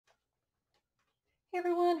Hey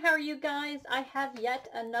everyone, how are you guys? I have yet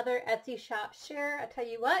another Etsy shop share. I tell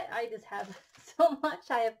you what, I just have so much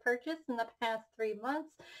I have purchased in the past 3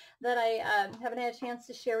 months that I haven't had a chance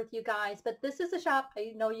to share with you guys. But this is a shop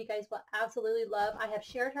I know you guys will absolutely love. I have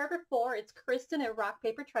shared her before. It's Kristen at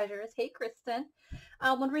RockPaperTreasures. Hey Kristen.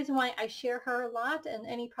 One reason why I share her a lot and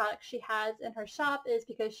any product she has in her shop is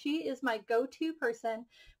because she is my go-to person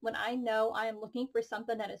when I know I am looking for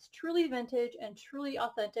something that is truly vintage and truly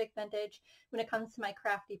authentic vintage when it comes to my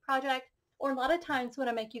crafty project, or a lot of times when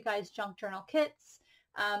I make you guys junk journal kits.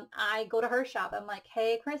 I go to her shop. I'm like,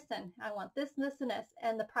 hey, Kristen, I want this, this, and this,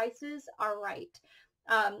 and the prices are right.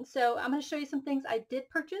 So I'm going to show you some things I did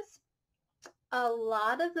purchase. A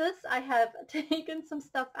lot of this I have taken some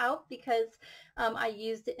stuff out because I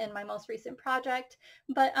used it in my most recent project.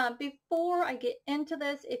 But before I get into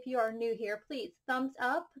this, if you are new here, please thumbs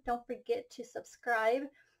up. Don't forget to subscribe.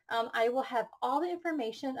 I will have all the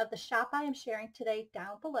information of the shop I am sharing today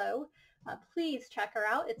down below. Please check her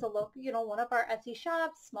out. It's a local, one of our Etsy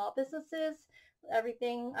shops, small businesses.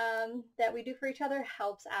 Everything that we do for each other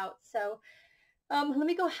helps out. So let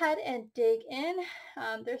me go ahead and dig in.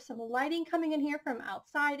 There's some lighting coming in here from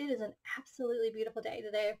outside. It is an absolutely beautiful day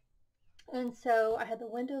today. And so I had the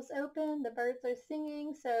windows open. The birds are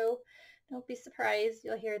singing. So don't be surprised.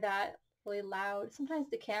 You'll hear that really loud. Sometimes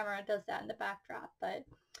the camera does that in the backdrop. But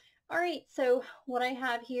all right. So what I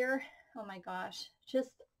have here, oh my gosh,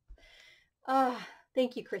 just,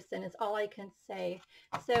 thank you, Kristen, is all I can say.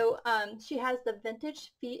 So she has the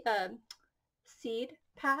vintage seed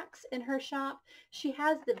packs in her shop. She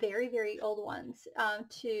has the very, very old ones I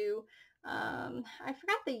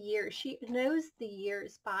forgot the year. She knows the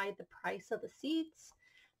years by the price of the seeds.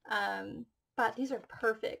 But these are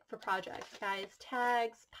perfect for projects, guys.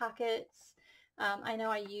 Tags, pockets. I know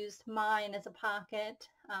I used mine as a pocket.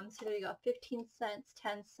 So there you go, 15 cents,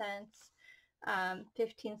 10 cents,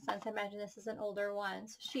 15 cents. I imagine this is an older one.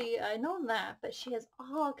 So I know that, but she has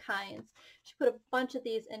all kinds. She put a bunch of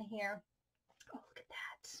these in here. Oh, look at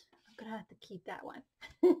that. I'm going to have to keep that one.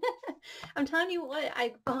 I'm telling you what,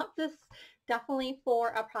 I bought this definitely for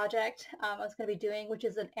a project I was going to be doing, which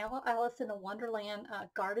is an Alice in a Wonderland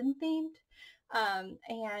garden themed.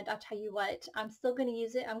 And I'll tell you what, I'm still going to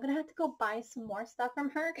use it. I'm going to have to go buy some more stuff from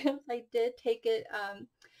her because I did take it,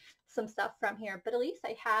 some stuff from here. But at least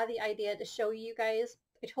I had the idea to show you guys.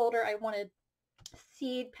 I told her I wanted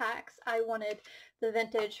seed packs. I wanted the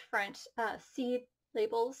vintage French seed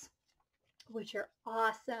labels, which are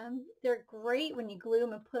awesome. They're great when you glue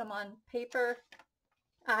them and put them on paper.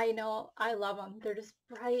 I know, I love them. They're just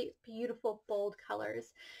bright, beautiful, bold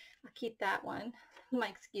colors. I'll keep that one. My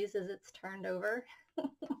excuse is it's turned over,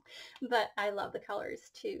 but I love the colors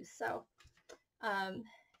too. So,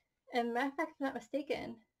 and matter of fact, if I'm not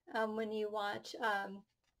mistaken, when you watch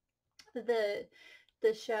the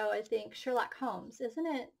show, I think Sherlock Holmes, isn't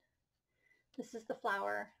it? This is the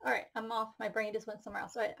flower. All right, I'm off. My brain just went somewhere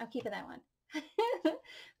else. So I'm keeping that one.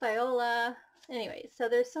 Viola. Anyway, so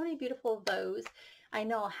there's so many beautiful of those. I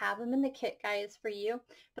know I'll have them in the kit, guys, for you.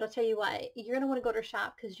 But I'll tell you what, you're going to want to go to her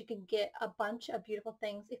shop because you can get a bunch of beautiful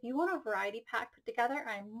things. If you want a variety pack put together,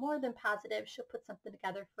 I'm more than positive she'll put something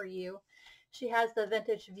together for you. She has the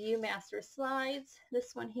vintage Viewmaster slides.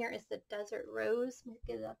 This one here is the Desert Rose. Let me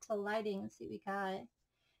get it up to lighting and see what we got.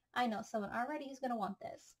 I know someone already is going to want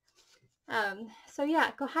this. So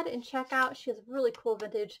yeah, go ahead and check out. She has really cool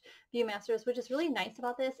vintage Viewmasters. Which is really nice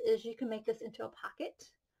about this is you can make this into a pocket.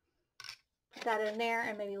 Put that in there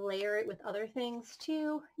and maybe layer it with other things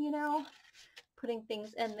too, putting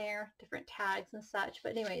things in there, different tags and such.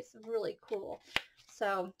 But anyways, really cool.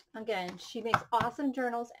 So again, she makes awesome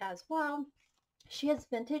journals as well. She has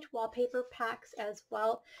vintage wallpaper packs as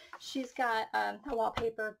well. She's got not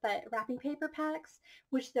wallpaper, but wrapping paper packs,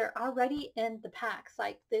 which they're already in the packs.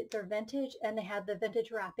 Like they're vintage and they have the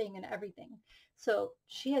vintage wrapping and everything. So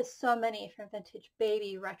she has so many from vintage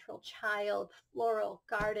baby, retro child, floral,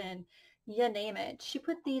 garden, you name it. She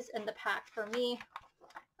put these in the pack for me.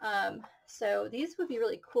 So these would be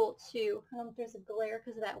really cool too. I don't know if there's a glare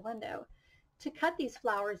because of that window. To cut these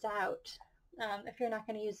flowers out. If you're not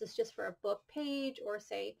going to use this just for a book page or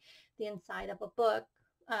say the inside of a book,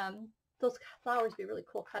 those flowers would be really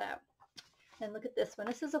cool cut out. And look at this one.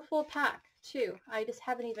 This is a full pack too. I just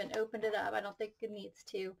haven't even opened it up. I don't think it needs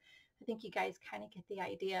to. I think you guys kind of get the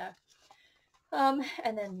idea. And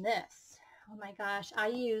then this. Oh my gosh.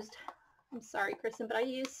 I'm sorry, Kristen, but I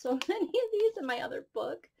used so many of these in my other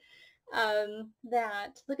book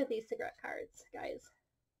that, look at these cigarette cards, guys.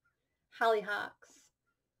 Hollyhocks.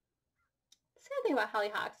 The sad thing about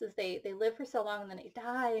hollyhocks is they live for so long and then they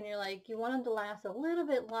die, and you're like, you want them to last a little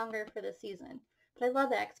bit longer for the season. But I love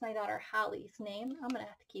that. It's my daughter Holli's name. I'm going to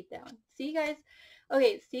have to keep that one. See, you guys?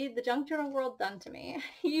 Okay, see, the junk journal world done to me.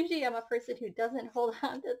 Usually I'm a person who doesn't hold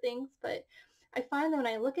on to things, but I find that when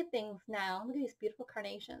I look at things now, look at these beautiful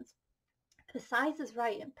carnations. The size is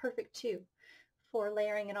right and perfect too for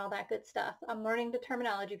layering and all that good stuff. I'm learning the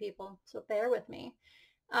terminology, people, so bear with me.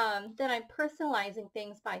 Then I'm personalizing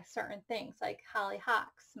things by certain things, like Holly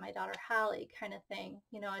Hawks, my daughter Holly kind of thing.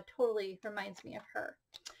 You know, it totally reminds me of her.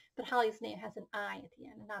 But Holly's name has an I at the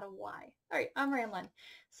end and not a Y. All right, I'm rambling.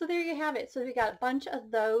 So there you have it. So we got a bunch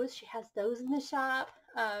of those. She has those in the shop.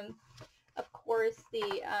 Of course,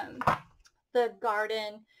 the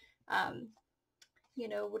garden, you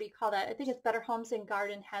know, what do you call that? I think it's Better Homes and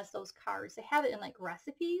Garden has those cards. They have it in like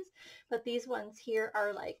recipes, but these ones here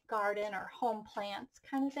are like garden or home plants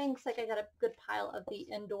kind of things. Like I got a good pile of the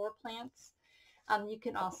indoor plants. You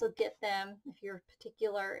can also get them if you're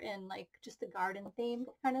particular in like just the garden theme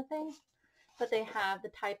kind of thing. But they have the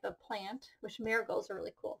type of plant, which marigolds are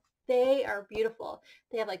really cool. They are beautiful.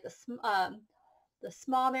 They have like the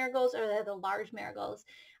small marigolds or they have the large marigolds.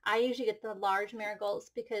 I usually get the large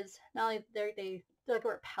marigolds because not only they're like a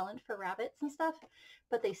repellent for rabbits and stuff,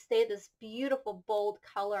 but they stay this beautiful bold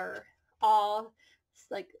color all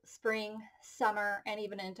like spring, summer, and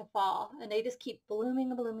even into fall. And they just keep blooming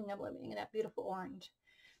and blooming and blooming in that beautiful orange.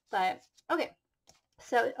 But okay,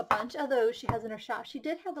 so a bunch of those she has in her shop. She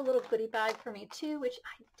did have a little goodie bag for me too, which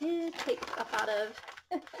I did take stuff out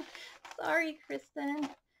of. Sorry, Kristen.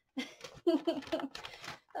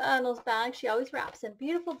 Those bags she always wraps in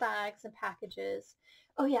beautiful bags and packages.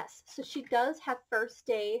 Oh yes, so she does have first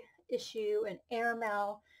day issue and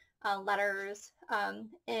airmail letters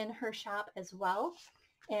in her shop as well.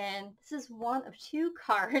 And this is one of 2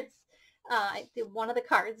 cards. One of the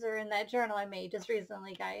cards are in that journal I made just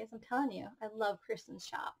recently, guys. I'm telling you, I love Kristen's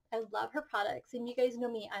shop. I love her products, and you guys know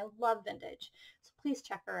me. I love vintage, so please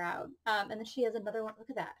check her out. And then she has another one. Look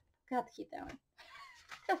at that. Got to keep that one.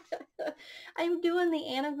 I'm doing the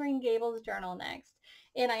Anna Green Gables journal next,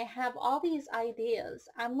 and I have all these ideas.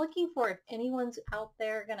 I'm looking for if anyone's out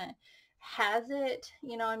there gonna has it.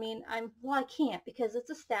 You know, I mean, well, I can't because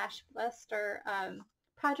it's a stash buster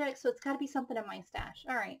project, so it's got to be something in my stash.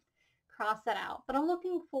 All right, cross that out. But I'm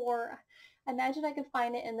looking for. I imagine I can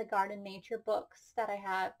find it in the garden nature books that I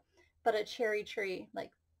have, but a cherry tree,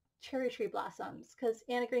 like cherry tree blossoms, because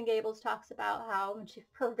Anna Green Gables talks about how when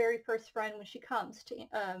her very first friend when she comes to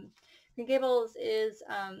Green Gables is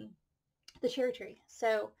the cherry tree.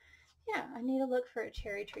 So yeah, I need to look for a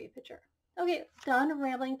cherry tree picture. Okay, done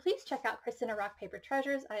rambling. Please check out Kristen at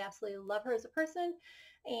RockPaperTreasures. I absolutely love her as a person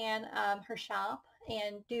and her shop,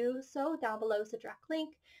 and do so down below is the direct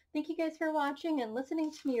link. Thank you guys for watching and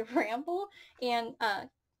listening to me ramble and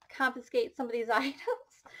confiscate some of these items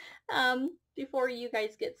before you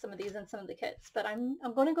guys get some of these in some of the kits. But I'm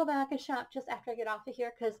going to go back and shop just after I get off of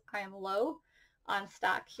here because I am low on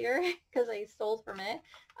stock here because I stole from it.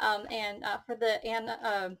 And for the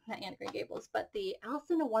not Anna Green Gables, but the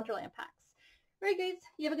Alice in Wonderland packs. All right, guys,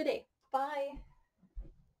 you have a good day. Bye.